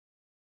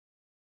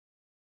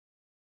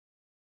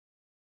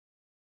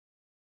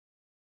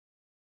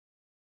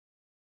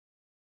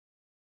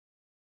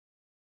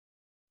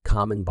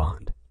Common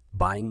bond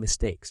buying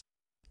mistakes.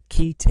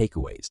 Key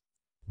takeaways.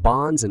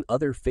 Bonds and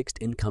other fixed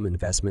income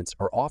investments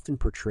are often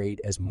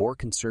portrayed as more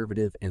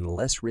conservative and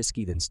less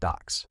risky than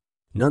stocks.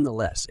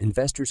 Nonetheless,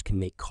 investors can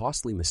make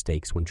costly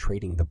mistakes when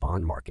trading the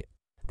bond market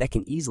that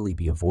can easily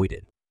be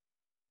avoided.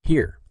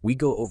 Here, we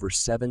go over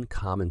 7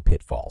 common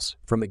pitfalls,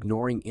 from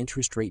ignoring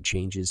interest rate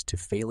changes to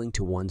failing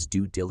to one's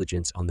due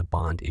diligence on the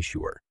bond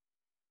issuer.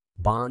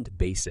 Bond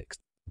basics.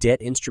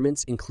 Debt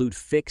instruments include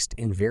fixed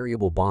and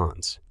variable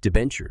bonds,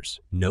 debentures,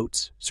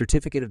 notes,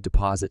 certificate of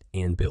deposit,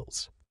 and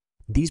bills.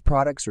 These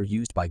products are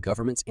used by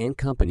governments and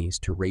companies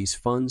to raise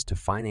funds to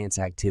finance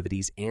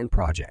activities and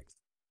projects.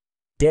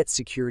 Debt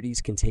securities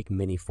can take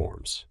many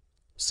forms.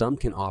 Some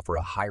can offer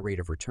a high rate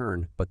of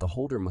return, but the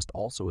holder must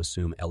also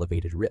assume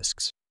elevated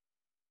risks.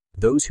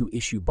 Those who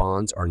issue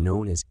bonds are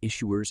known as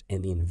issuers,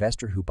 and the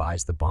investor who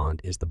buys the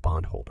bond is the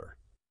bondholder.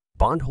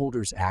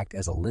 Bondholders act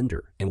as a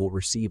lender and will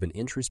receive an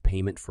interest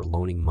payment for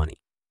loaning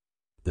money.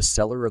 The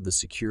seller of the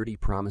security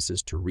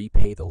promises to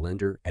repay the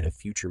lender at a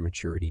future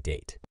maturity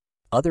date.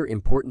 Other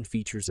important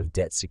features of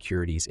debt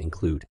securities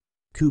include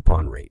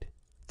coupon rate,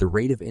 the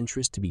rate of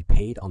interest to be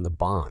paid on the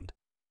bond;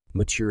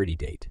 maturity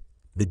date,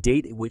 the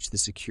date at which the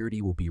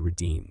security will be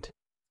redeemed;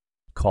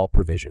 call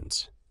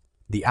provisions,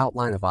 the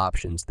outline of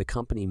options the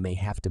company may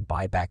have to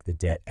buy back the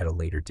debt at a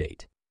later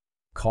date;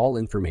 call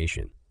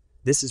information.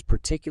 This is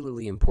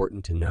particularly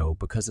important to know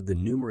because of the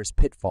numerous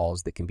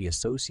pitfalls that can be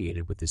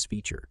associated with this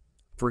feature.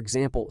 For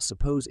example,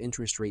 suppose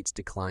interest rates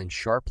decline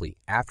sharply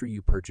after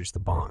you purchase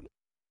the bond.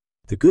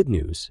 The good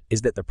news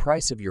is that the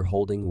price of your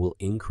holding will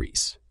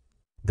increase.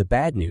 The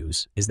bad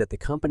news is that the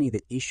company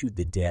that issued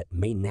the debt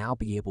may now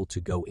be able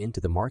to go into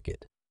the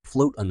market,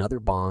 float another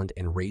bond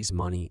and raise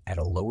money at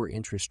a lower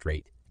interest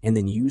rate, and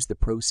then use the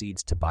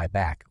proceeds to buy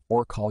back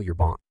or call your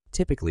bond.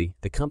 Typically,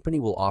 the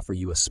company will offer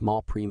you a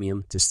small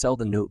premium to sell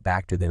the note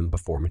back to them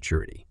before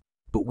maturity.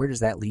 But where does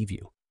that leave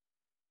you?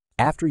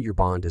 After your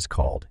bond is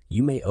called,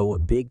 you may owe a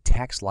big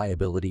tax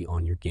liability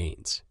on your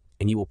gains,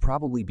 and you will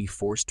probably be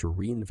forced to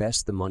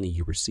reinvest the money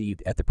you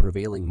received at the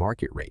prevailing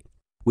market rate,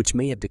 which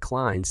may have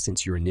declined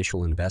since your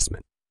initial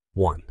investment.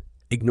 1.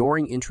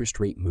 Ignoring interest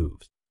rate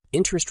moves.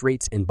 Interest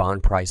rates and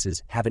bond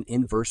prices have an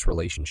inverse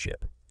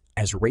relationship.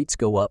 As rates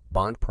go up,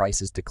 bond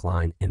prices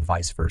decline, and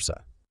vice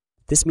versa.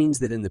 This means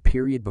that in the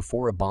period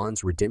before a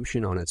bond's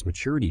redemption on its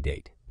maturity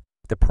date,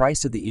 the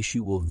price of the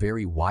issue will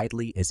vary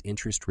widely as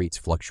interest rates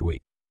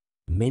fluctuate.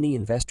 Many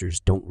investors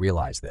don't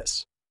realize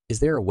this. Is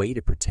there a way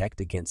to protect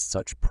against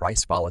such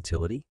price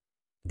volatility?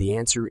 The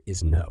answer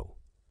is no.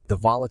 The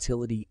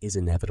volatility is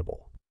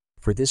inevitable.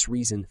 For this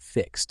reason,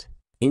 fixed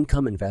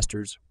income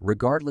investors,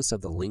 regardless of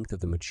the length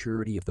of the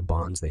maturity of the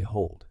bonds they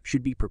hold,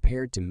 should be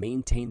prepared to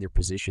maintain their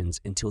positions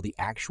until the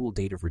actual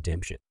date of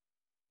redemption.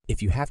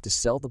 If you have to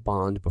sell the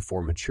bond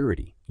before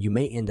maturity, you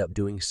may end up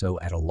doing so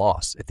at a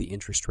loss if the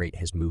interest rate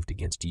has moved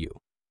against you.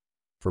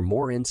 For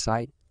more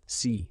insight,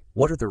 see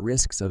what are the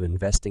risks of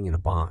investing in a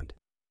bond.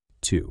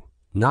 2.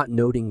 Not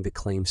noting the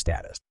claim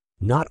status.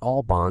 Not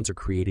all bonds are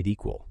created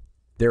equal.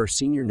 There are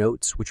senior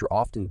notes, which are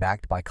often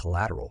backed by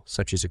collateral,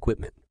 such as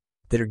equipment,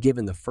 that are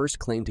given the first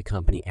claim to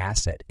company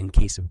asset in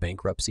case of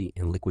bankruptcy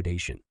and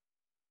liquidation.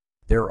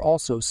 There are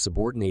also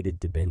subordinated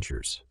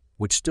debentures,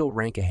 which still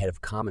rank ahead of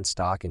common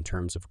stock in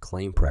terms of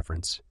claim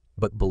preference,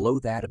 but below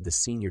that of the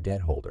senior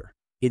debt holder.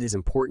 It is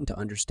important to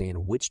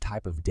understand which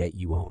type of debt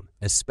you own,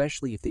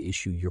 especially if the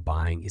issue you're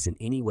buying is in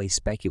any way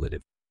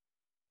speculative.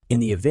 In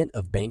the event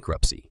of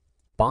bankruptcy,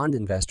 bond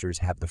investors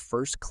have the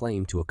first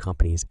claim to a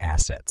company's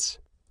assets.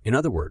 In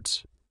other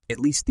words, at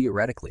least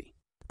theoretically,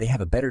 they have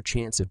a better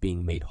chance of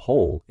being made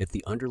whole if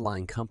the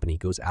underlying company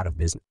goes out of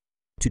business.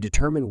 To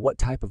determine what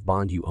type of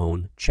bond you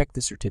own, check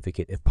the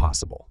certificate if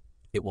possible.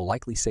 It will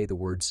likely say the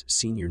words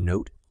senior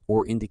note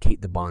or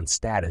indicate the bond's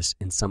status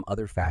in some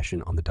other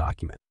fashion on the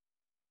document.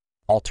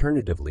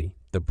 Alternatively,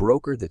 the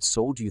broker that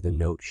sold you the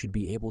note should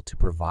be able to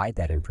provide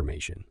that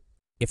information.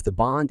 If the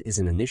bond is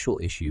an initial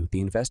issue,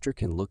 the investor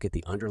can look at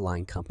the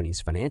underlying company's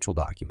financial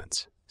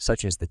documents,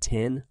 such as the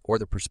TIN or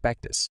the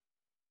prospectus.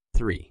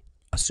 3.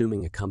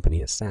 Assuming a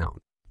company is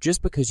sound.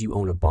 Just because you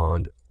own a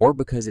bond or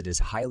because it is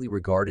highly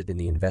regarded in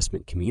the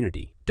investment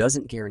community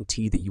doesn't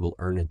guarantee that you will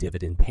earn a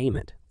dividend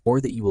payment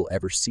or that you will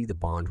ever see the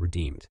bond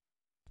redeemed.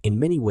 In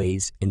many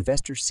ways,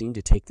 investors seem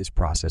to take this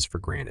process for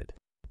granted.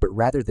 But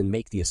rather than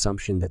make the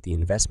assumption that the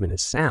investment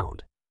is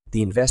sound,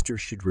 the investor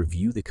should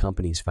review the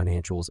company's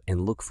financials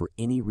and look for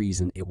any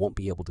reason it won't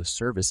be able to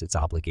service its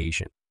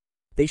obligation.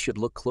 They should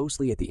look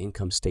closely at the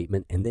income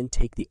statement and then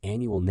take the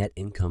annual net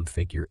income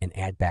figure and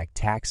add back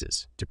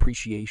taxes,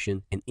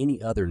 depreciation, and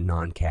any other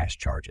non-cash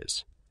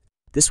charges.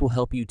 This will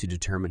help you to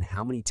determine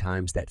how many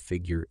times that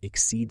figure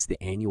exceeds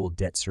the annual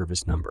debt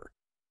service number.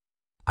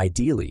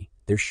 Ideally,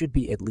 there should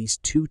be at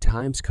least 2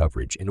 times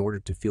coverage in order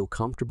to feel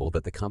comfortable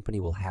that the company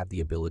will have the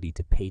ability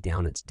to pay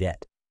down its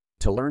debt.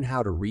 To learn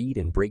how to read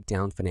and break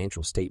down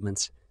financial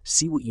statements,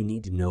 see what you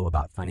need to know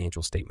about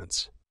financial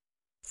statements.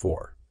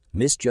 4.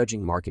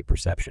 Misjudging market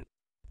perception.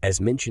 As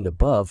mentioned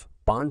above,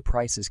 bond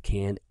prices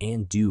can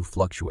and do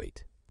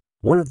fluctuate.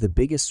 One of the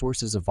biggest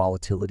sources of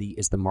volatility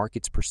is the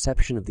market's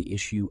perception of the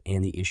issue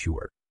and the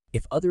issuer.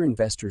 If other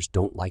investors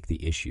don't like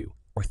the issue,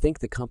 or think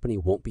the company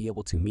won't be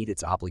able to meet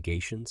its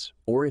obligations,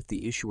 or if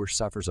the issuer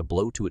suffers a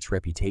blow to its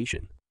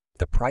reputation,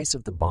 the price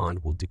of the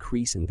bond will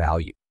decrease in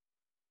value.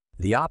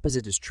 The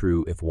opposite is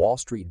true if Wall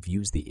Street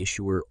views the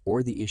issuer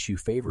or the issue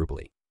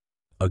favorably.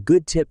 A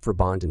good tip for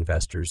bond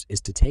investors is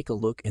to take a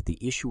look at the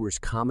issuer's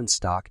common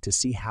stock to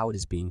see how it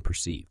is being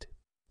perceived.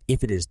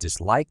 If it is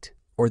disliked,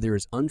 or there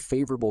is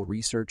unfavorable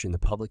research in the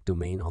public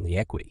domain on the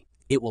equity,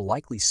 it will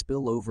likely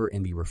spill over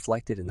and be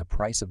reflected in the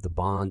price of the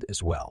bond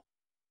as well.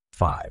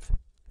 5.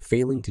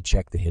 Failing to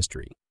check the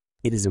history.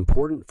 It is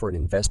important for an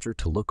investor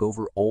to look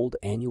over old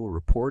annual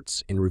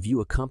reports and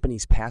review a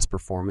company's past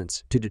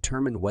performance to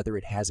determine whether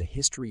it has a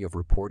history of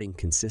reporting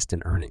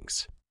consistent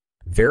earnings.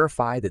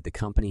 Verify that the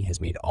company has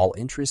made all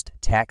interest,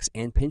 tax,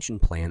 and pension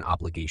plan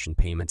obligation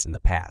payments in the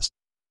past.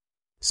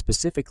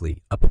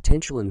 Specifically, a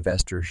potential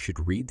investor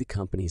should read the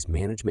company's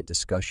management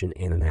discussion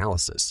and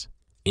analysis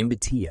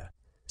 (MBTA)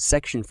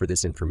 section for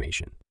this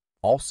information.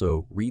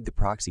 Also, read the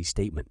proxy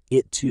statement.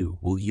 It too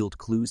will yield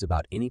clues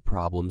about any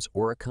problems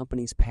or a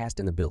company's past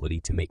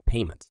inability to make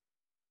payments.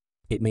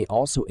 It may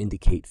also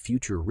indicate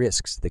future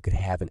risks that could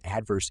have an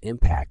adverse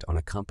impact on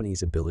a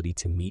company's ability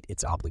to meet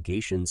its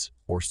obligations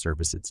or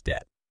service its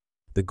debt.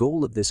 The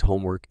goal of this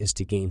homework is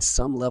to gain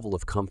some level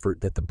of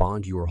comfort that the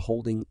bond you are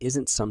holding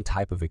isn't some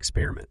type of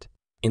experiment.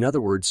 In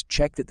other words,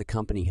 check that the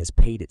company has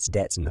paid its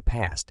debts in the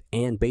past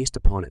and, based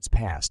upon its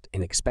past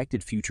and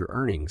expected future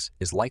earnings,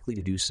 is likely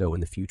to do so in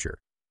the future.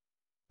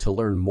 To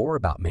learn more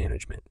about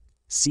management,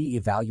 see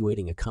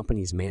Evaluating a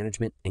Company's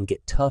Management and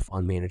get tough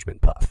on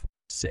management puff.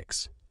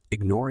 6.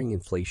 Ignoring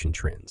inflation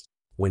trends.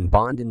 When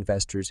bond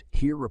investors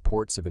hear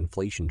reports of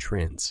inflation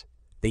trends,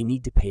 they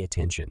need to pay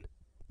attention.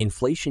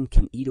 Inflation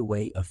can eat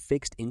away a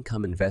fixed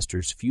income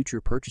investor's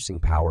future purchasing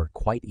power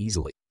quite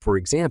easily. For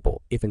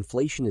example, if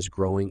inflation is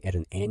growing at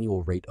an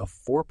annual rate of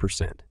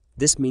 4%,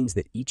 this means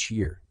that each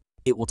year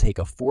it will take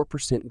a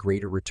 4%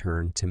 greater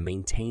return to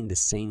maintain the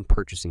same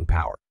purchasing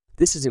power.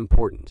 This is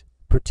important,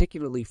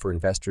 particularly for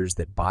investors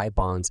that buy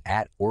bonds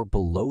at or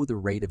below the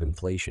rate of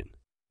inflation,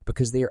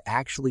 because they are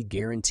actually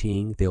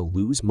guaranteeing they'll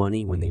lose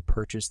money when they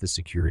purchase the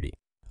security.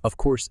 Of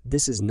course,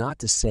 this is not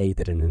to say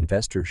that an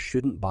investor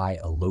shouldn't buy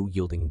a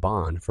low-yielding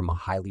bond from a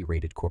highly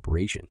rated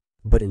corporation,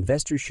 but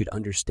investors should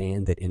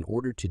understand that in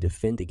order to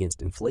defend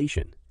against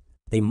inflation,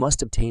 they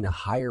must obtain a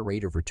higher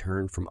rate of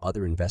return from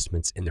other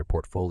investments in their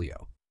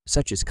portfolio,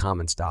 such as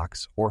common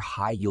stocks or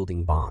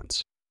high-yielding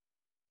bonds.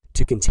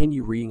 To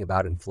continue reading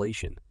about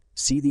inflation,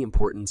 see the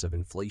importance of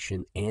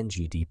inflation and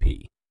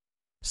GDP.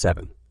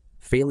 7.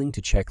 Failing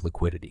to check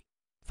liquidity.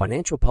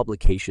 Financial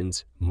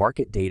publications,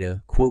 market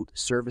data, quote,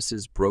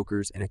 services,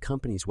 brokers, and a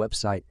company's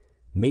website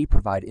may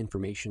provide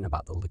information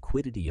about the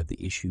liquidity of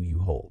the issue you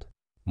hold.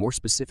 More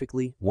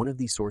specifically, one of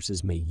these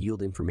sources may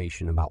yield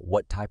information about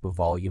what type of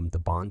volume the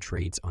bond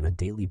trades on a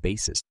daily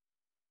basis.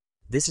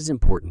 This is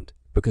important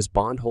because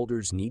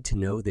bondholders need to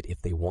know that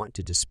if they want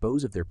to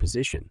dispose of their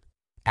position,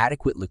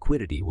 adequate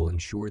liquidity will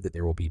ensure that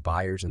there will be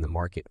buyers in the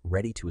market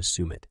ready to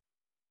assume it.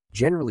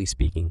 Generally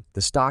speaking,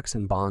 the stocks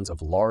and bonds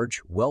of large,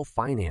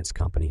 well-financed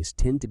companies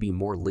tend to be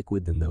more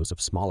liquid than those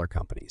of smaller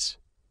companies.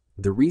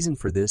 The reason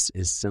for this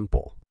is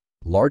simple.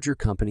 Larger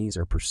companies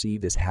are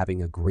perceived as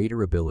having a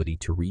greater ability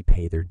to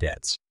repay their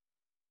debts.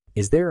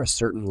 Is there a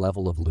certain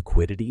level of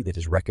liquidity that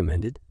is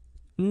recommended?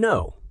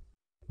 No.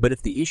 But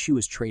if the issue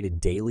is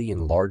traded daily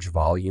in large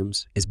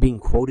volumes, is being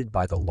quoted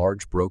by the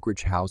large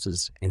brokerage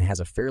houses, and has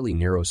a fairly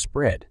narrow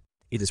spread,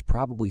 it is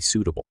probably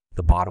suitable.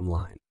 The bottom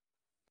line.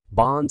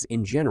 Bonds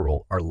in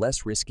general are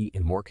less risky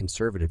and more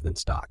conservative than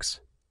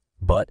stocks.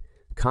 But,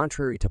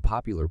 contrary to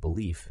popular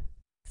belief,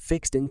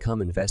 fixed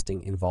income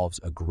investing involves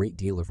a great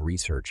deal of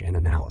research and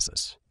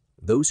analysis.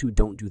 Those who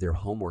don't do their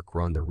homework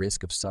run the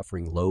risk of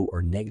suffering low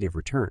or negative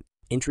return.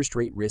 Interest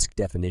rate risk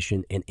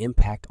definition and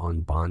impact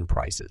on bond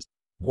prices.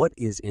 What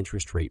is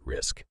interest rate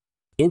risk?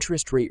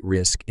 Interest rate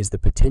risk is the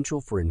potential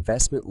for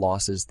investment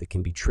losses that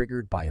can be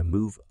triggered by a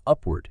move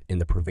upward in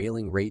the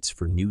prevailing rates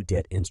for new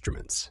debt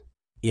instruments.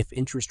 If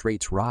interest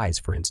rates rise,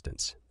 for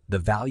instance, the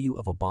value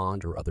of a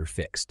bond or other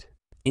fixed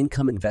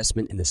income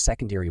investment in the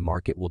secondary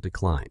market will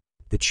decline.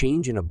 The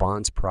change in a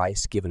bond's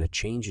price given a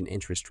change in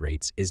interest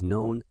rates is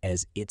known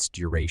as its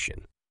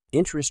duration.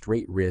 Interest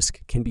rate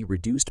risk can be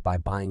reduced by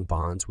buying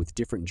bonds with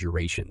different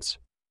durations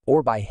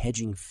or by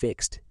hedging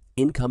fixed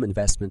income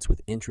investments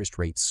with interest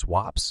rate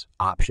swaps,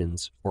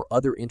 options, or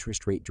other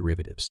interest rate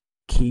derivatives.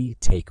 Key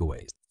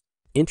takeaways.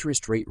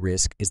 Interest rate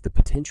risk is the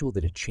potential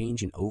that a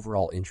change in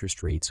overall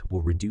interest rates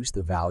will reduce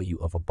the value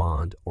of a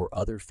bond or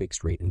other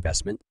fixed rate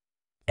investment.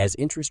 As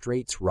interest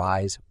rates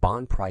rise,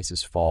 bond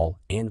prices fall,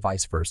 and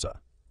vice versa.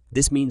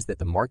 This means that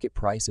the market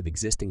price of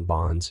existing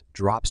bonds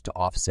drops to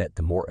offset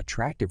the more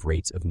attractive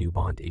rates of new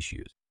bond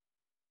issues.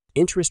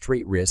 Interest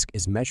rate risk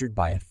is measured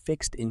by a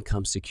fixed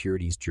income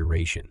security's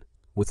duration,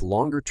 with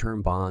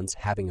longer-term bonds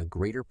having a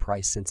greater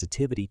price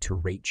sensitivity to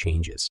rate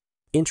changes.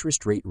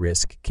 Interest rate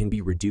risk can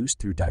be reduced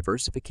through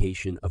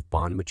diversification of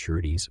bond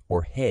maturities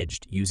or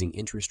hedged using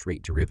interest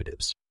rate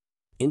derivatives.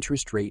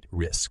 Interest rate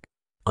risk.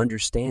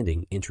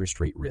 Understanding interest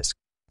rate risk.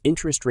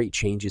 Interest rate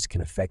changes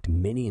can affect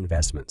many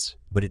investments,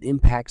 but it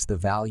impacts the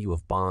value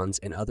of bonds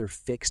and other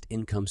fixed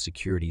income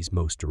securities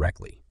most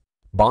directly.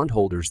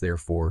 Bondholders,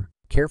 therefore,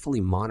 carefully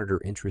monitor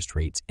interest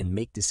rates and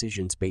make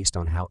decisions based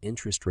on how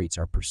interest rates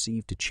are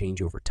perceived to change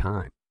over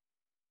time.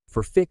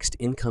 For fixed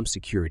income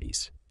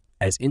securities,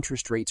 as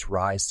interest rates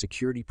rise,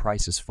 security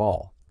prices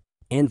fall,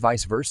 and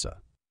vice versa.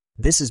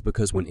 This is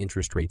because when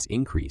interest rates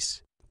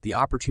increase, the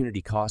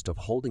opportunity cost of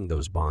holding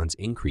those bonds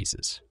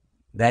increases.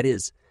 That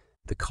is,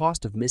 the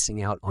cost of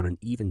missing out on an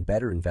even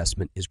better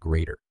investment is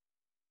greater.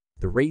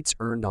 The rates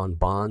earned on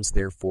bonds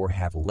therefore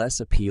have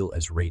less appeal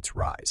as rates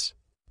rise.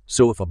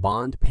 So if a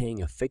bond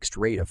paying a fixed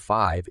rate of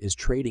 5 is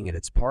trading at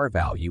its par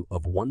value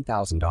of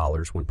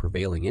 $1,000 when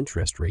prevailing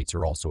interest rates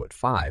are also at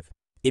 5,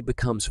 it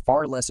becomes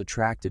far less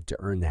attractive to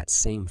earn that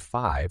same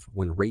 5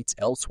 when rates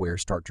elsewhere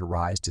start to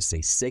rise to, say,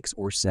 6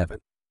 or 7.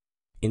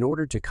 In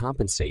order to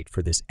compensate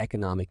for this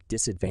economic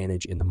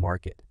disadvantage in the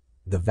market,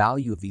 the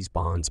value of these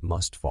bonds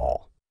must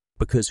fall.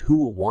 Because who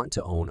will want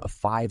to own a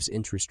 5's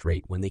interest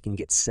rate when they can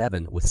get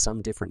 7 with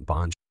some different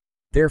bonds?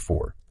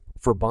 Therefore,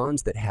 for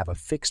bonds that have a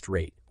fixed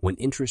rate, when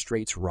interest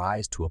rates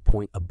rise to a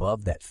point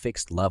above that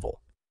fixed level,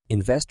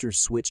 investors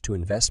switch to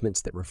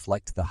investments that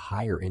reflect the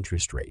higher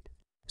interest rate.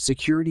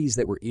 Securities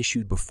that were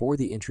issued before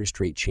the interest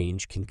rate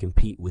change can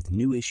compete with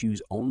new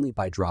issues only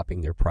by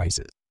dropping their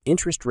prices.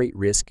 Interest rate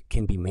risk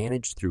can be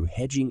managed through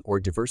hedging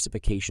or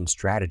diversification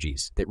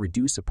strategies that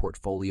reduce a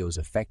portfolio's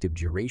effective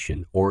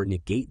duration or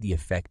negate the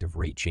effect of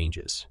rate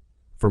changes.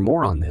 For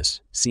more on this,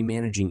 see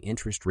Managing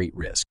Interest Rate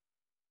Risk.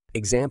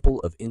 Example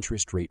of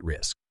interest rate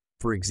risk.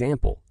 For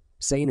example,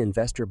 say an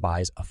investor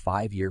buys a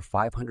 5-year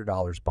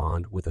 $500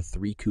 bond with a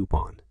 3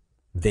 coupon.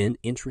 Then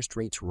interest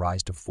rates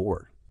rise to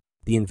 4.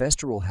 The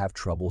investor will have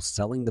trouble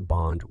selling the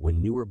bond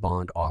when newer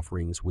bond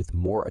offerings with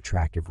more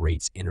attractive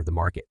rates enter the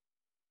market.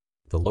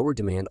 The lower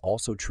demand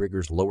also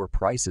triggers lower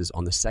prices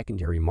on the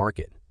secondary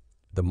market.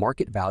 The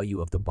market value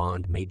of the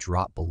bond may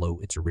drop below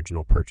its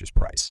original purchase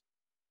price.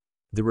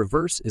 The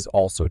reverse is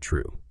also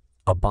true.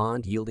 A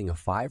bond yielding a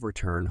 5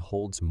 return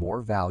holds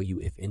more value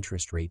if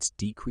interest rates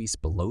decrease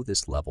below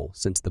this level,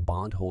 since the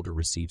bondholder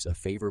receives a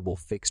favorable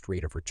fixed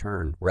rate of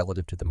return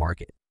relative to the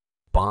market.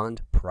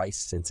 Bond price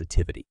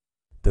sensitivity.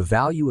 The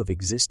value of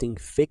existing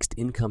fixed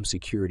income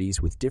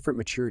securities with different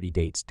maturity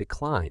dates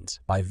declines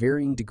by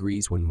varying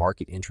degrees when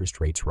market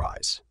interest rates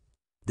rise.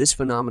 This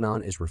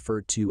phenomenon is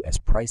referred to as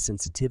price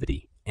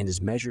sensitivity and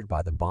is measured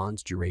by the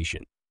bond's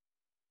duration.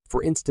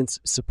 For instance,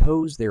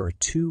 suppose there are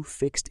 2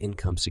 fixed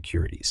income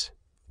securities,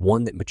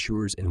 one that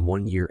matures in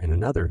 1 year and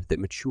another that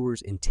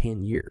matures in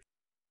 10 years.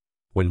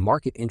 When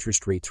market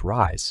interest rates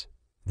rise,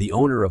 the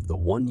owner of the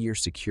 1-year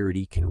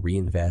security can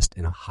reinvest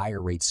in a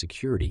higher rate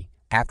security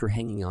after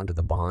hanging onto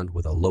the bond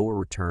with a lower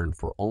return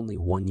for only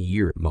 1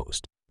 year at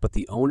most. But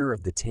the owner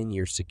of the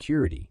 10-year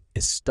security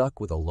is stuck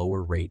with a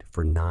lower rate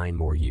for 9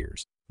 more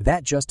years.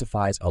 That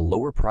justifies a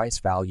lower price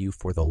value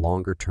for the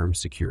longer-term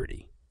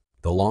security.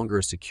 The longer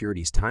a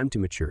security's time to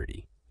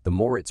maturity, the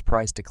more its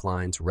price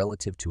declines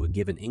relative to a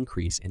given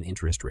increase in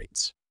interest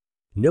rates.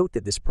 Note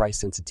that this price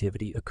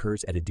sensitivity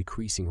occurs at a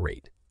decreasing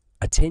rate.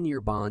 A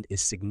 10-year bond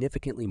is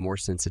significantly more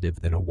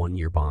sensitive than a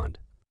 1-year bond.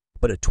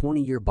 But a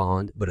 20-year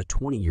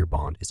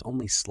bond is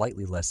only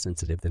slightly less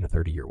sensitive than a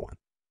 30-year one.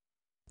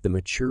 The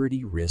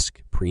maturity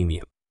risk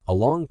premium. A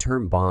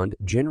long-term bond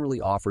generally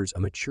offers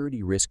a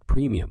maturity risk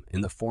premium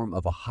in the form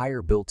of a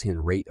higher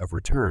built-in rate of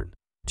return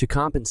to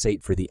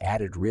compensate for the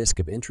added risk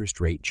of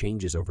interest rate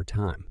changes over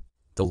time.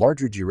 The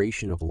larger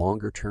duration of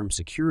longer-term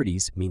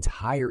securities means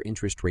higher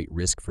interest rate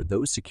risk for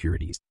those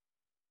securities.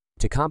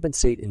 To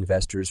compensate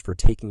investors for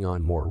taking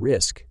on more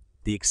risk,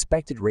 the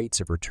expected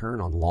rates of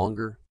return on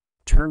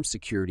longer-term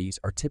securities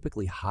are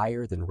typically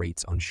higher than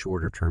rates on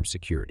shorter-term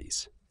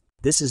securities.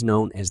 This is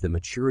known as the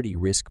maturity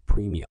risk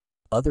premium.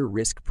 Other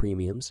risk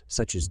premiums,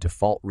 such as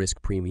default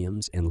risk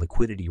premiums and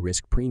liquidity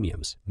risk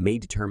premiums, may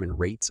determine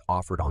rates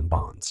offered on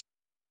bonds.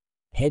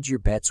 Hedge your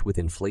bets with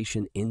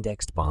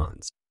inflation-indexed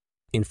bonds.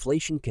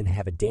 Inflation can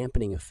have a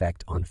dampening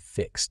effect on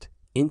fixed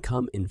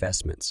income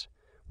investments,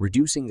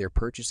 reducing their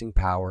purchasing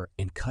power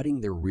and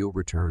cutting their real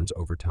returns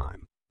over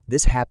time.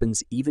 This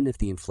happens even if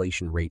the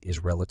inflation rate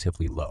is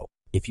relatively low.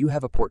 If you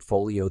have a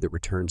portfolio that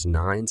returns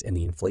 9s and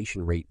the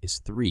inflation rate is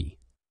 3,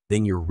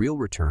 then your real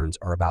returns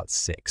are about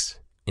 6.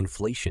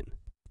 Inflation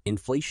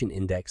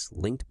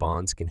index-linked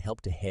bonds can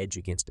help to hedge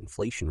against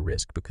inflation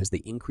risk because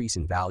they increase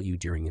in value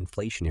during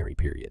inflationary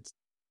periods.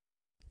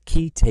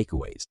 Key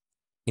takeaways.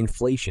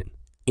 Inflation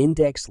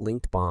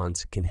index-linked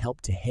bonds can help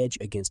to hedge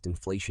against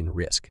inflation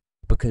risk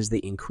because they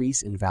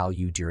increase in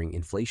value during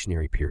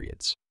inflationary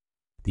periods.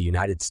 The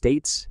United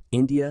States,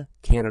 India,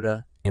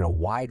 Canada, and a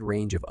wide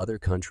range of other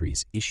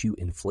countries issue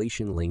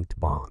inflation-linked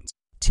bonds.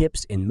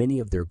 TIPS and many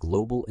of their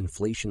global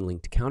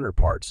inflation-linked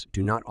counterparts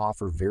do not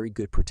offer very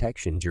good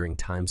protection during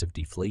times of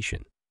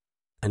deflation.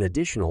 An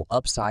additional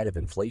upside of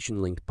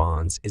inflation-linked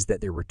bonds is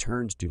that their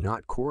returns do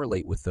not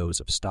correlate with those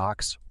of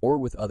stocks or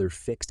with other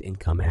fixed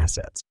income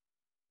assets.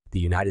 The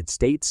United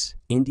States,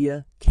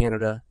 India,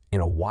 Canada,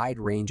 and a wide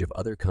range of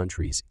other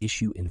countries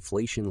issue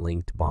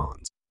inflation-linked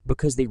bonds.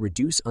 Because they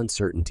reduce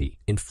uncertainty,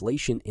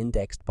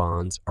 inflation-indexed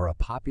bonds are a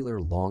popular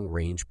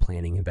long-range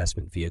planning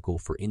investment vehicle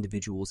for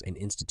individuals and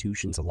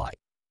institutions alike.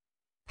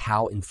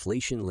 How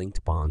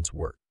inflation-linked bonds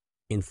work.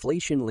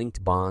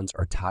 Inflation-linked bonds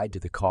are tied to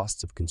the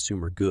costs of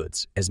consumer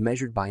goods as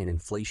measured by an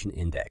inflation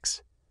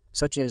index,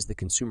 such as the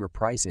Consumer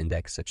Price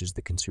Index.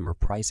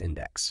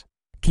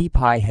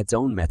 KPI has its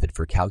own method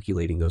for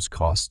calculating those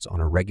costs on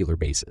a regular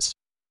basis.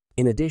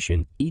 In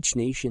addition, each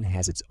nation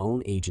has its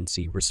own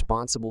agency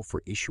responsible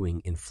for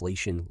issuing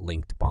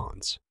inflation-linked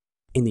bonds.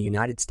 In the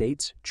United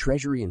States,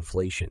 Treasury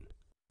inflation,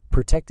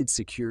 protected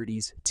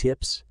securities,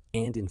 TIPS,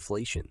 and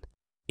inflation.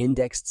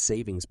 Indexed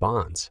savings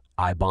bonds,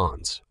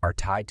 I-bonds, are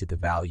tied to the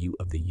value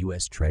of the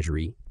U.S.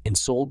 Treasury and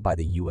sold by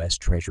the U.S.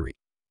 Treasury.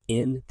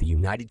 In the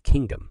United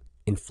Kingdom,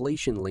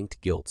 inflation-linked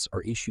gilts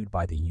are issued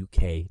by the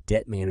UK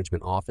Debt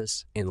Management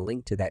Office and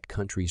linked to that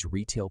country's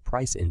retail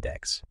price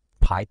index,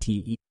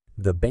 PITE.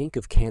 The Bank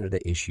of Canada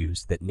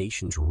issues that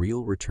nation's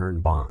real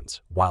return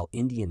bonds, while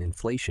Indian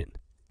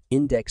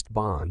inflation-indexed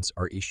bonds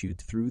are issued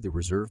through the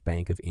Reserve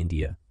Bank of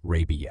India,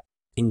 RBI.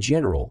 In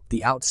general,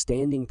 the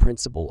outstanding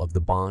principal of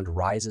the bond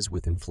rises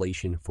with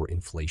inflation for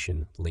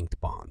inflation-linked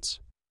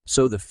bonds.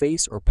 So the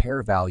face or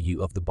par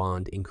value of the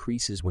bond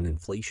increases when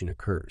inflation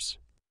occurs.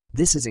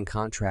 This is in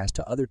contrast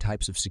to other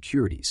types of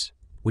securities,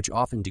 which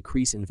often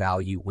decrease in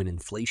value when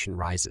inflation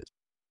rises.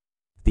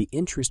 The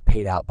interest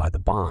paid out by the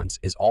bonds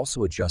is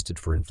also adjusted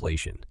for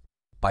inflation.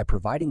 By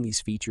providing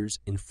these features,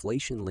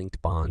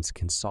 inflation-linked bonds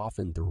can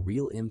soften the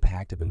real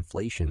impact of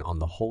inflation on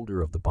the holder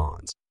of the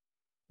bonds.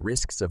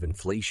 Risks of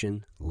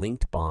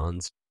inflation-linked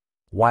bonds.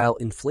 While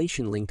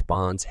inflation-linked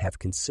bonds have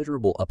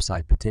considerable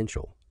upside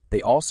potential,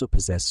 they also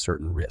possess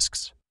certain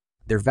risks.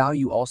 Their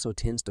value also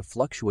tends to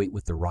fluctuate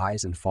with the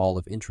rise and fall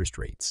of interest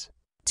rates.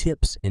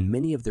 TIPS and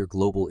many of their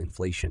global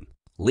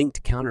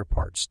inflation-linked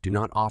counterparts do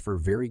not offer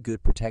very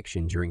good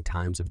protection during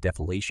times of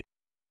deflation.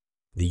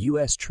 The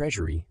U.S.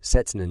 Treasury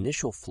sets an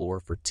initial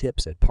floor for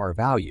TIPS at par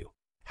value.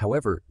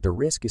 However, the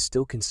risk is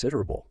still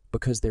considerable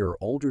because there are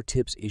older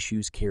TIPS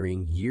issues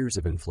carrying years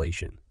of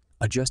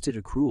inflation-adjusted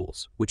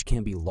accruals, which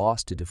can be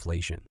lost to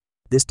deflation.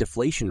 This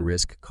deflation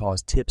risk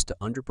caused TIPS to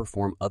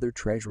underperform other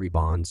Treasury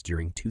bonds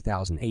during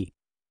 2008.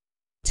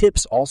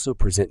 TIPS also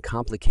present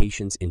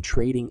complications in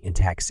trading and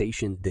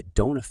taxation that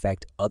don't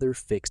affect other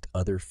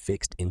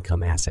fixed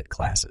income asset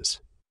classes.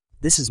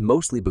 This is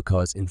mostly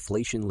because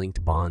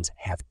inflation-linked bonds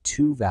have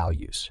two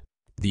values: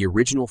 the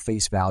original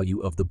face value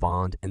of the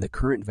bond and the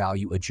current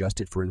value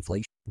adjusted for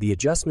inflation. The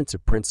adjustments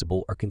of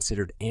principal are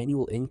considered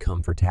annual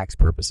income for tax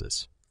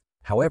purposes.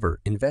 However,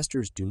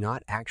 investors do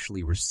not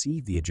actually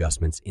receive the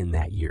adjustments in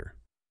that year.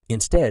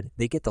 Instead,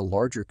 they get the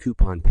larger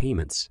coupon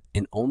payments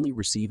and only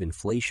receive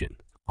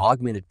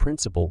inflation-augmented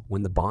principal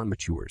when the bond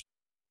matures.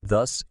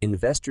 Thus,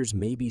 investors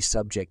may be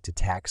subject to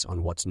tax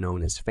on what's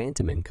known as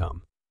phantom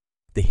income.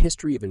 The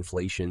history of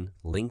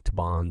inflation-linked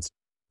bonds.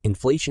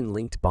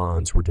 Inflation-linked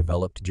bonds were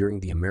developed during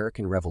the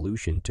American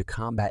Revolution to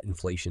combat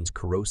inflation's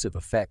corrosive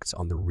effects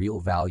on the real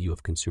value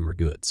of consumer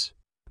goods.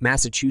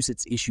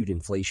 Massachusetts issued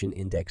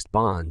inflation-indexed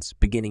bonds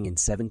beginning in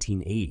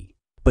 1780,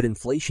 but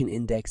inflation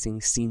indexing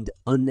seemed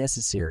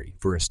unnecessary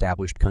for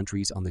established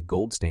countries on the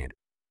gold standard.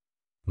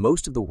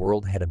 Most of the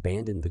world had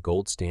abandoned the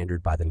gold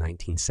standard by the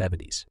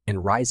 1970s,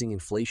 and rising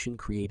inflation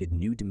created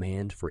new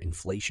demand for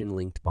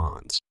inflation-linked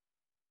bonds.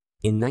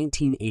 In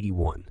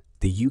 1981,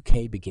 the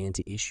UK began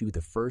to issue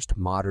the first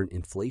modern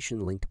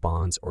inflation-linked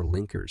bonds, or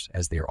linkers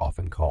as they are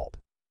often called.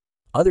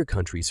 Other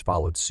countries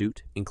followed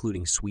suit,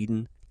 including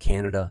Sweden,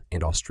 Canada,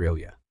 and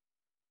Australia.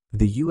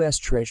 The U.S.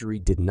 Treasury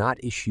did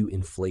not issue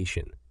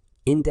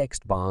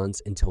inflation-indexed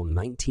bonds until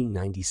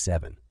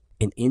 1997,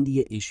 and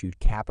India issued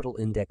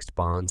capital-indexed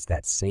bonds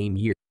that same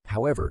year.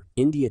 However,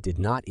 India did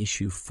not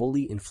issue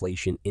fully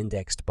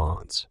inflation-indexed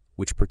bonds,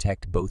 which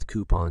protect both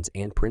coupons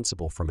and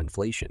principal from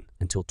inflation,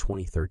 until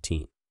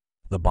 2013.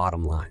 The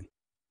bottom line: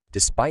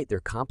 despite their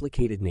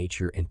complicated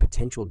nature and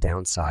potential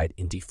downside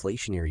in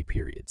deflationary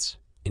periods,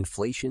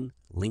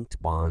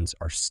 inflation-linked bonds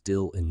are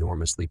still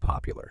enormously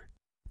popular.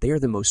 They are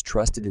the most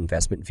trusted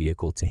investment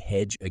vehicle to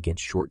hedge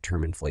against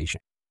short-term inflation.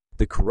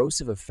 The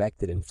corrosive effect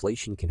that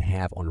inflation can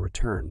have on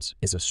returns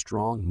is a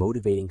strong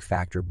motivating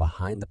factor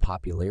behind the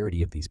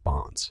popularity of these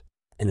bonds.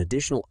 An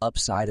additional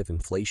upside of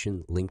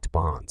inflation-linked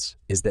bonds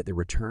is that the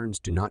returns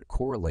do not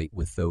correlate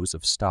with those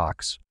of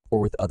stocks or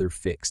with other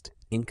fixed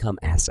income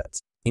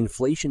assets.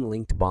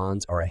 Inflation-linked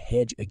bonds are a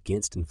hedge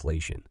against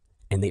inflation,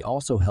 and they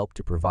also help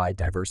to provide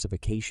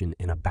diversification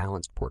in a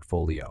balanced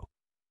portfolio.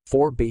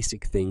 4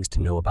 basic things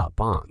to know about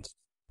bonds.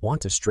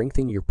 Want to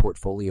strengthen your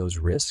portfolio's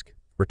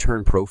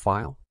risk-return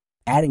profile?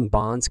 Adding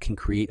bonds can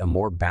create a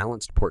more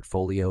balanced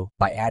portfolio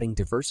by adding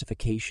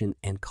diversification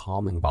and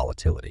calming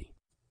volatility.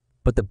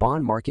 But the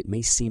bond market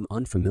may seem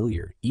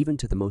unfamiliar even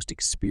to the most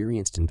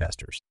experienced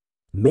investors.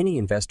 Many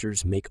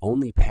investors make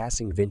only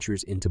passing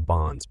ventures into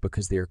bonds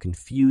because they are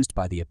confused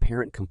by the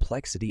apparent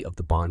complexity of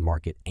the bond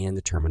market and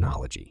the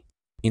terminology.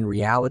 In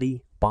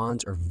reality,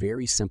 bonds are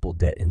very simple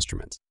debt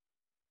instruments.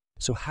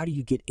 So how do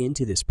you get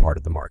into this part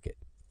of the market?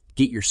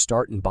 Get your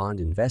start in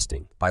bond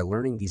investing by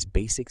learning these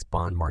basic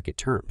bond market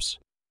terms.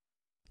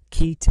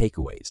 Key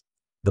takeaways.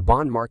 The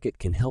bond market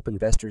can help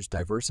investors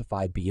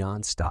diversify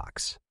beyond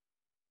stocks.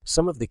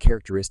 Some of the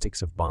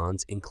characteristics of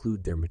bonds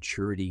include their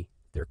maturity,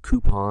 their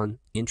coupon,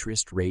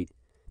 interest rate,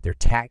 their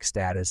tax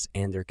status,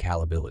 and their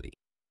callability.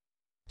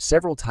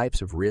 Several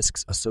types of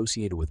risks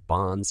associated with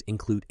bonds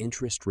include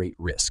interest rate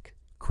risk,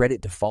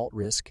 credit default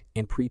risk,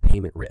 and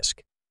prepayment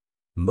risk.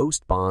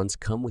 Most bonds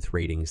come with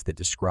ratings that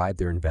describe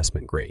their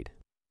investment grade.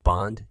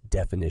 Bond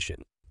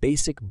definition.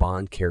 Basic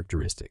bond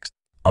characteristics.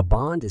 A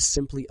bond is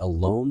simply a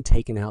loan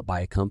taken out by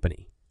a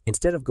company.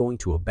 Instead of going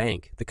to a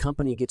bank, the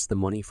company gets the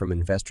money from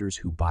investors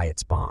who buy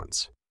its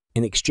bonds.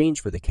 In exchange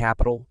for the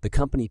capital, the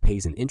company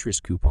pays an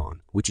interest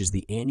coupon, which is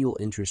the annual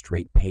interest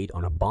rate paid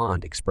on a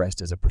bond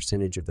expressed as a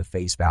percentage of the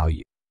face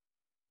value.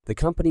 The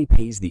company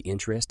pays the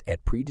interest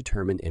at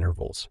predetermined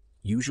intervals,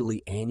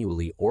 usually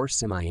annually or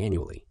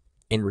semi-annually,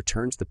 and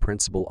returns the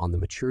principal on the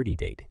maturity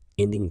date,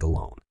 ending the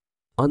loan.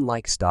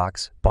 Unlike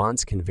stocks,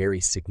 bonds can vary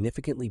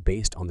significantly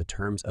based on the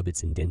terms of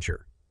its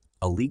indenture,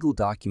 a legal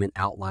document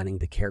outlining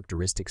the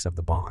characteristics of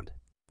the bond.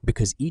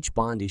 Because each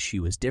bond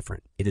issue is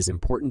different, it is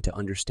important to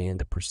understand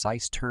the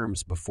precise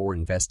terms before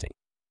investing.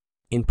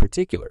 In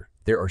particular,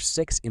 there are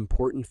 6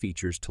 important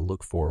features to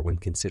look for when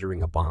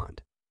considering a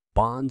bond.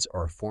 Bonds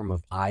are a form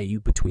of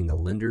IU between the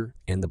lender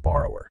and the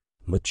borrower.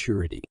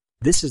 Maturity.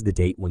 This is the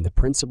date when the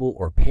principal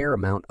or par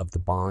amount of the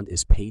bond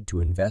is paid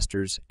to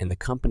investors and the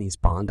company's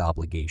bond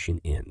obligation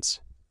ends.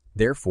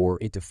 Therefore,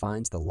 it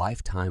defines the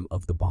lifetime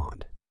of the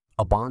bond.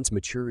 A bond's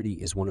maturity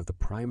is one of the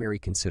primary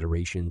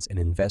considerations an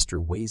investor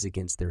weighs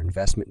against their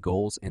investment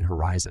goals and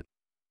horizon.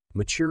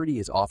 Maturity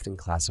is often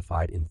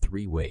classified in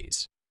 3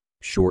 ways.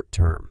 Short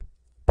term.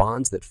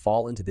 Bonds that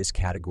fall into this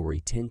category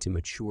tend to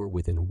mature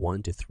within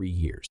 1 to 3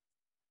 years.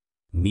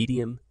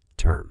 Medium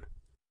term.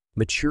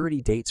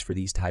 Maturity dates for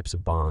these types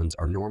of bonds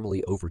are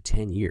normally over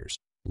 10 years.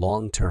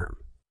 Long term.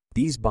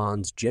 These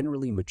bonds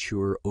generally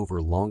mature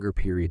over longer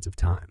periods of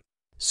time.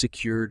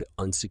 Secured,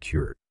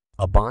 unsecured.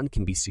 A bond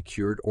can be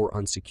secured or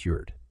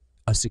unsecured.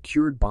 A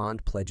secured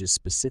bond pledges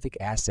specific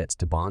assets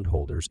to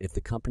bondholders if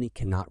the company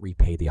cannot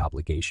repay the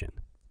obligation.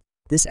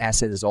 This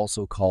asset is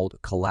also called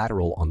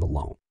collateral on the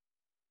loan.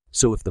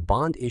 So if the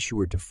bond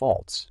issuer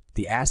defaults,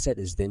 the asset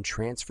is then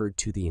transferred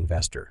to the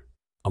investor.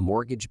 A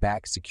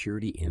mortgage-backed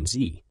security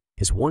 (MZ)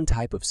 is one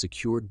type of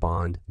secured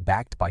bond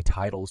backed by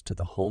titles to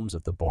the homes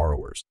of the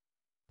borrowers.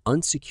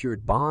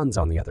 Unsecured bonds,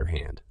 on the other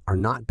hand, are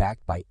not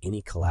backed by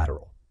any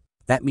collateral.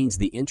 That means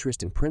the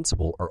interest and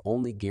principal are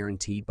only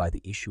guaranteed by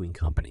the issuing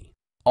company.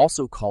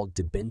 Also called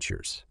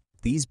debentures,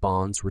 these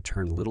bonds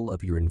return little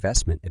of your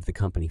investment if the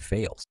company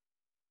fails.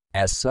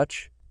 As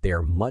such, they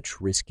are much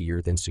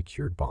riskier than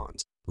secured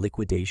bonds.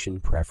 Liquidation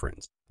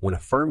preference. When a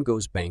firm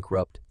goes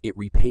bankrupt, it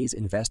repays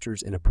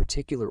investors in a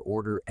particular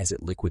order as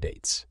it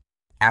liquidates.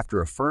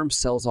 After a firm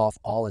sells off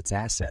all its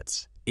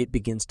assets, it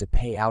begins to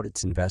pay out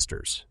its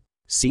investors.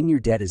 Senior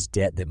debt is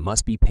debt that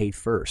must be paid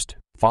first,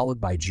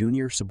 followed by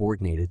junior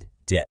subordinated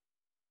debt.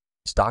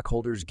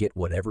 Stockholders get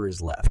whatever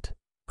is left.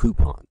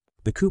 Coupon.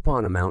 The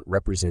coupon amount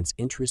represents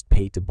interest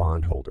paid to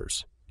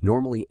bondholders,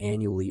 normally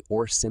annually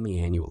or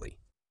semi-annually.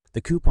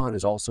 The coupon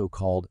is also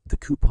called the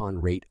coupon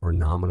rate or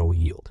nominal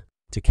yield.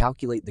 To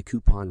calculate the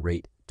coupon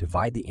rate,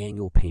 divide the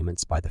annual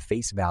payments by the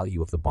face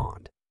value of the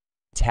bond.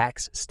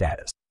 Tax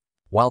status.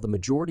 While the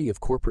majority of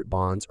corporate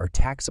bonds are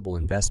taxable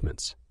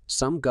investments,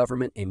 some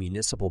government and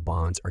municipal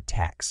bonds are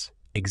tax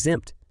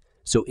exempt,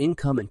 so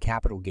income and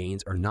capital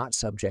gains are not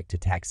subject to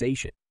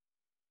taxation.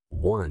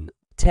 1.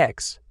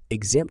 Tax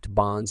exempt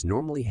bonds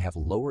normally have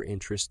lower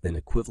interest than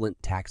equivalent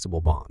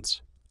taxable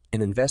bonds.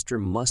 An investor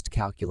must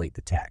calculate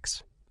the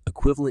tax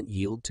equivalent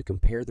yield to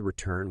compare the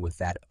return with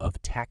that of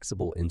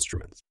taxable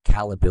instruments.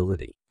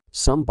 Callability.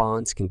 Some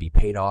bonds can be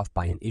paid off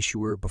by an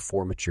issuer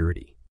before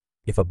maturity.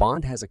 If a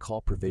bond has a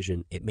call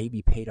provision, it may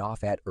be paid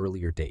off at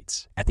earlier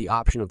dates, at the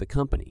option of the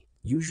company,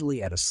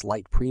 usually at a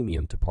slight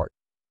premium to par.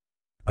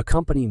 A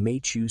company may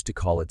choose to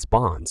call its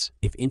bonds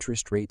if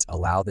interest rates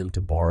allow them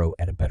to borrow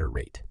at a better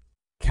rate.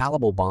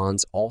 Callable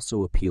bonds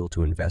also appeal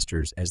to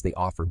investors as they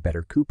offer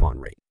better coupon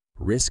rate.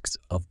 Risks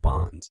of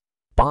bonds.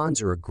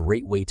 Bonds are a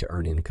great way to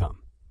earn income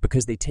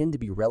because they tend to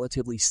be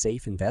relatively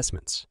safe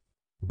investments.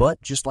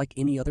 But just like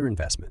any other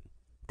investment,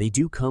 they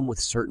do come with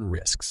certain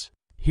risks.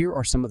 Here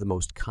are some of the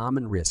most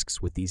common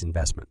risks with these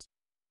investments.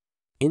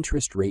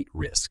 Interest rate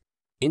risk.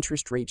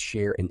 Interest rates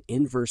share an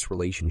inverse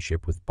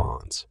relationship with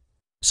bonds.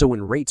 So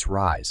when rates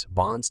rise,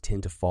 bonds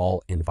tend to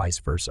fall and vice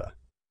versa.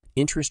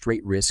 Interest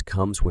rate risk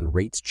comes when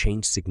rates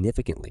change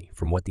significantly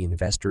from what the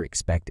investor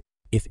expected.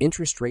 If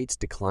interest rates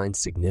decline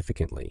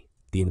significantly,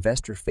 the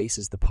investor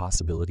faces the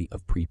possibility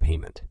of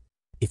prepayment.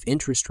 If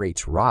interest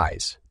rates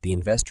rise, the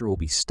investor will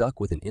be stuck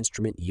with an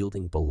instrument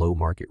yielding below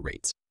market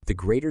rates. The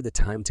greater the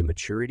time to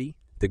maturity,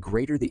 the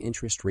greater the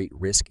interest rate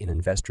risk an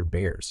investor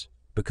bears,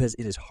 because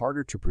it is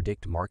harder to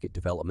predict market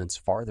developments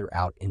farther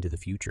out into the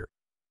future.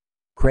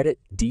 Credit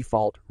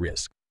default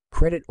risk.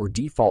 Credit or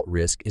default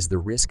risk is the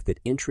risk that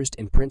interest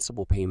and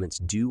principal payments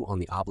due on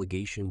the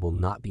obligation will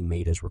not be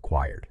made as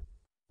required.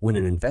 When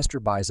an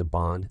investor buys a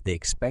bond, they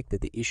expect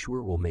that the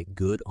issuer will make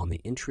good on the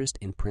interest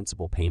and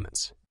principal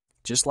payments,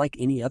 just like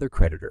any other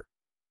creditor.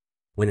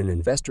 When an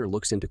investor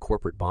looks into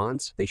corporate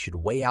bonds, they should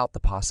weigh out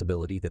the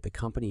possibility that the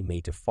company may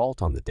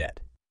default on the debt.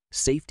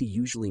 Safety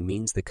usually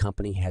means the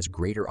company has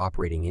greater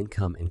operating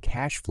income and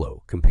cash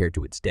flow compared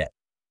to its debt.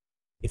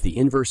 If the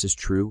inverse is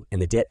true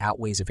and the debt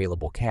outweighs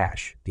available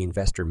cash, the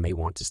investor may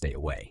want to stay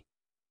away.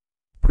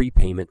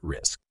 Prepayment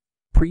risk.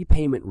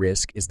 Prepayment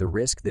risk is the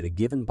risk that a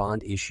given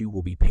bond issue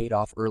will be paid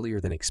off earlier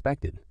than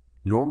expected,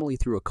 normally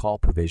through a call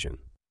provision.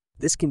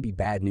 This can be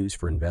bad news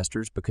for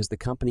investors because the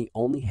company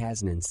only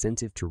has an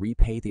incentive to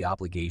repay the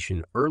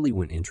obligation early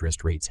when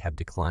interest rates have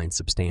declined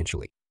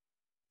substantially.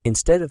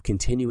 Instead of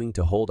continuing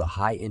to hold a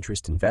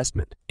high-interest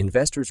investment,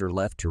 investors are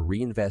left to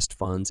reinvest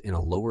funds in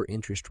a lower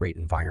interest rate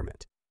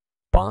environment.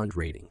 Bond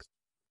ratings.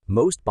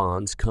 Most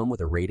bonds come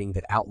with a rating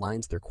that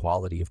outlines their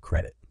quality of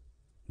credit.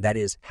 That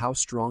is, how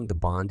strong the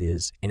bond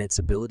is and its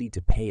ability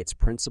to pay its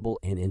principal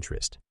and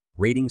interest.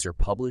 Ratings are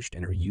published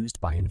and are used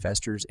by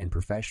investors and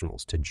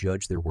professionals to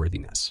judge their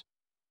worthiness.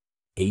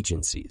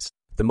 Agencies.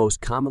 The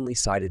most commonly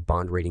cited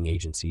bond rating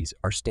agencies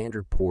are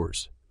Standard &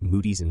 Poor's,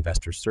 Moody's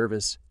Investor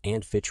Service,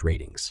 and Fitch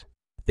Ratings.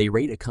 They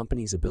rate a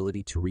company's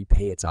ability to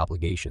repay its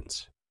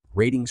obligations.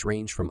 Ratings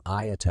range from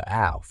IA to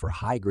AO for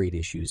high-grade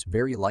issues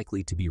very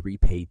likely to be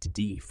repaid to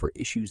D for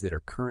issues that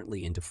are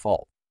currently in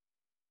default.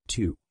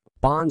 2.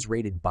 Bonds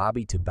rated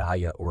BB to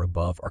BA or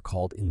above are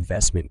called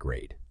investment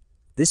grade.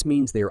 This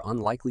means they are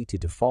unlikely to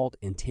default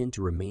and tend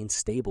to remain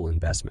stable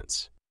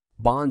investments.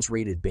 Bonds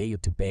rated BA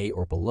to BA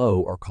or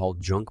below are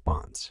called junk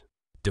bonds.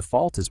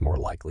 Default is more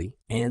likely,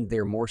 and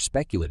they're more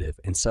speculative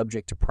and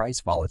subject to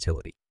price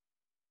volatility.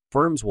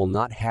 Firms will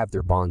not have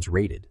their bonds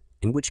rated,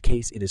 in which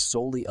case it is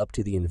solely up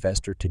to the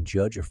investor to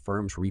judge a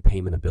firm's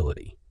repayment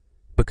ability.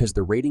 Because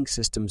the rating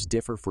systems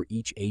differ for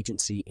each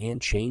agency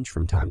and change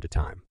from time to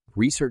time,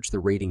 research the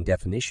rating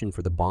definition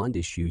for the bond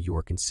issue you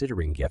are considering.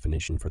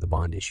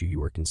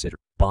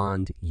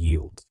 Bond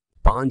yields.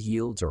 Bond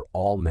yields are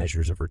all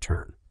measures of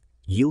return.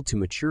 Yield to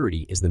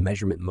maturity is the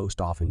measurement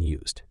most often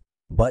used,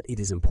 but it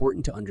is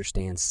important to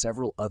understand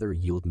several other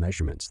yield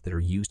measurements that are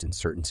used in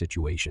certain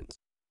situations.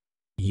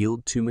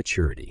 Yield to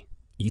maturity,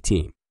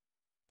 ETM.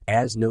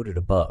 As noted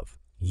above,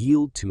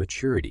 yield to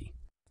maturity,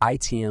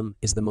 ITM,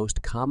 is the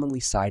most commonly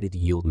cited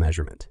yield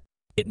measurement.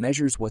 It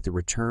measures what the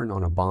return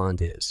on a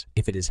bond is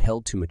if it is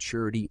held to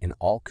maturity and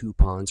all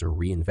coupons are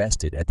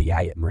reinvested at the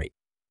ITM rate.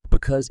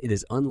 Because it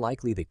is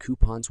unlikely that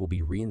coupons will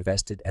be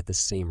reinvested at the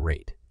same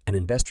rate, an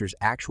investor's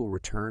actual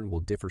return will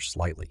differ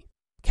slightly.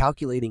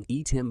 Calculating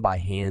ETM by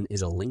hand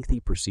is a lengthy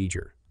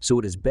procedure, so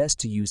it is best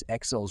to use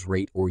Excel's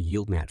rate or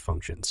yieldmat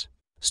functions,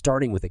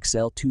 starting with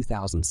Excel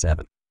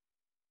 2007.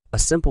 A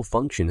simple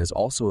function is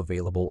also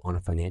available on a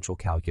financial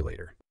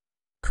calculator.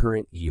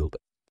 Current yield.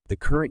 The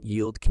current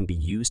yield can be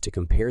used to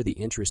compare the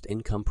interest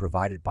income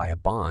provided by a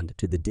bond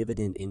to the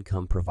dividend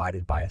income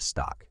provided by a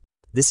stock.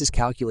 This is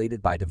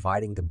calculated by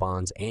dividing the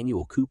bond's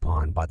annual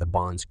coupon by the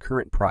bond's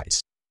current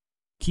price.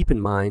 Keep in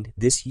mind,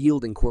 this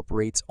yield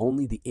incorporates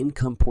only the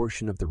income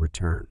portion of the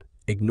return,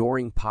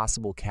 ignoring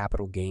possible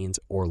capital gains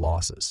or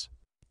losses.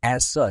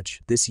 As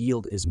such, this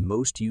yield is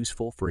most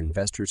useful for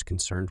investors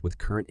concerned with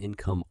current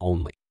income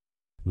only.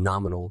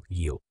 Nominal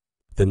yield.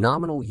 The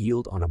nominal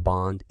yield on a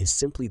bond is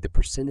simply the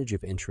percentage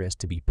of interest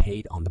to be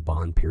paid on the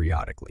bond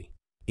periodically.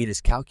 It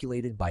is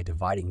calculated by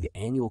dividing the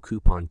annual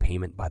coupon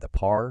payment by the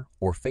par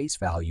or face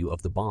value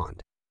of the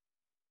bond.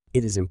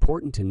 It is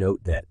important to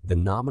note that the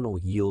nominal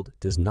yield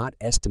does not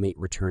estimate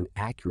return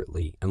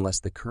accurately unless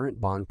the current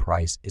bond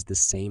price is the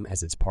same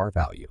as its par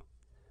value.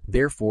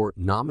 Therefore,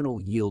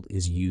 nominal yield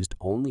is used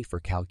only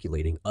for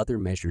calculating other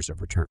measures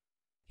of return,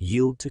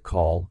 yield to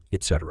call,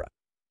 etc.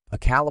 A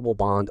callable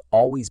bond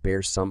always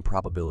bears some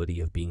probability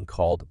of being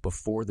called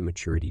before the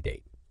maturity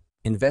date.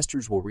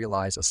 Investors will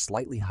realize a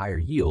slightly higher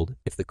yield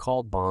if the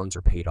called bonds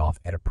are paid off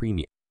at a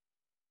premium.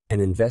 An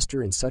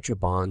investor in such a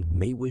bond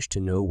may wish to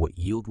know what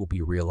yield will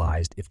be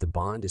realized if the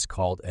bond is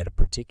called at a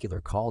particular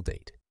call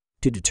date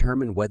to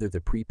determine whether the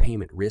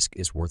prepayment risk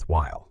is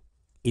worthwhile.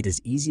 It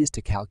is easiest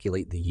to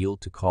calculate the yield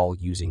to call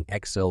using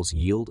Excel's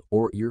yield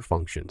or EAR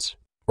functions,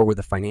 or with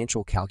a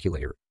financial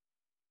calculator.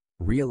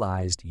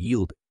 Realized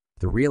yield.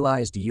 The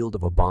realized yield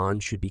of a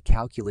bond should be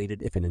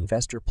calculated if an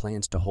investor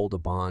plans to hold a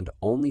bond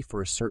only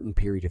for a certain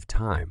period of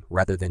time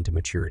rather than to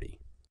maturity.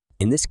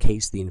 In this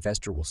case, the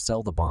investor will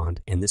sell the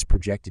bond, and this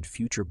projected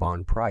future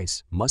bond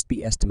price must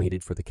be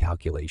estimated for the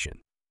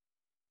calculation.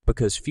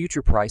 Because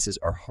future prices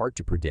are hard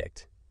to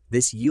predict,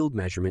 this yield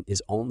measurement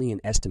is only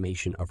an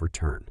estimation of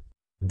return.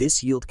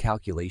 This yield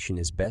calculation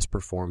is best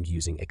performed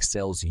using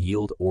Excel's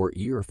yield or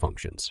EAR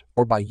functions,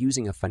 or by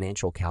using a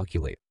financial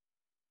calculator.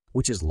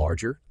 Which is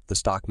larger, the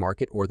stock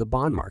market or the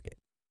bond market?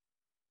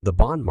 The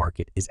bond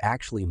market is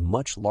actually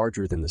much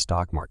larger than the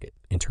stock market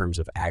in terms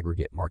of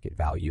aggregate market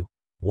value.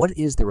 What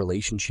is the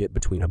relationship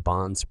between a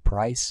bond's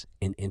price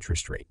and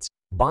interest rates?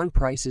 Bond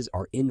prices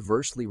are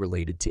inversely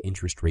related to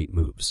interest rate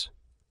moves.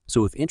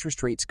 So if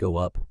interest rates go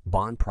up,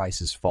 bond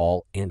prices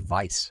fall, and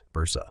vice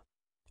versa.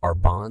 Are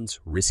bonds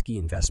risky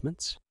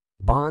investments?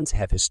 Bonds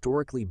have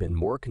historically been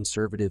more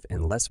conservative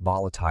and less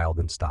volatile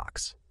than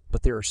stocks,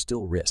 but there are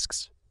still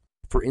risks.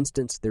 For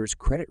instance, there is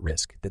credit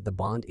risk that the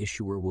bond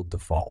issuer will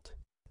default.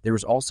 There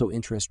is also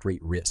interest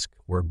rate risk,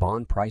 where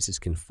bond prices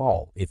can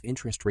fall if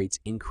interest rates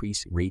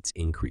increase.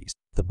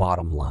 The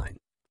bottom line.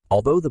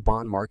 Although the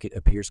bond market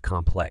appears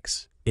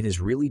complex, it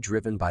is really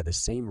driven by the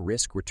same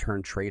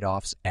risk-return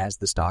trade-offs as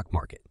the stock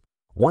market.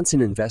 Once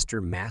an investor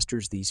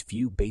masters these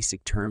few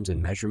basic terms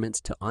and measurements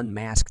to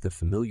unmask the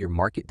familiar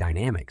market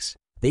dynamics,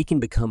 they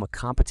can become a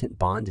competent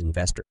bond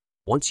investor.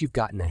 Once you've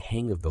gotten a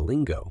hang of the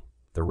lingo,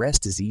 the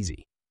rest is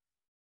easy.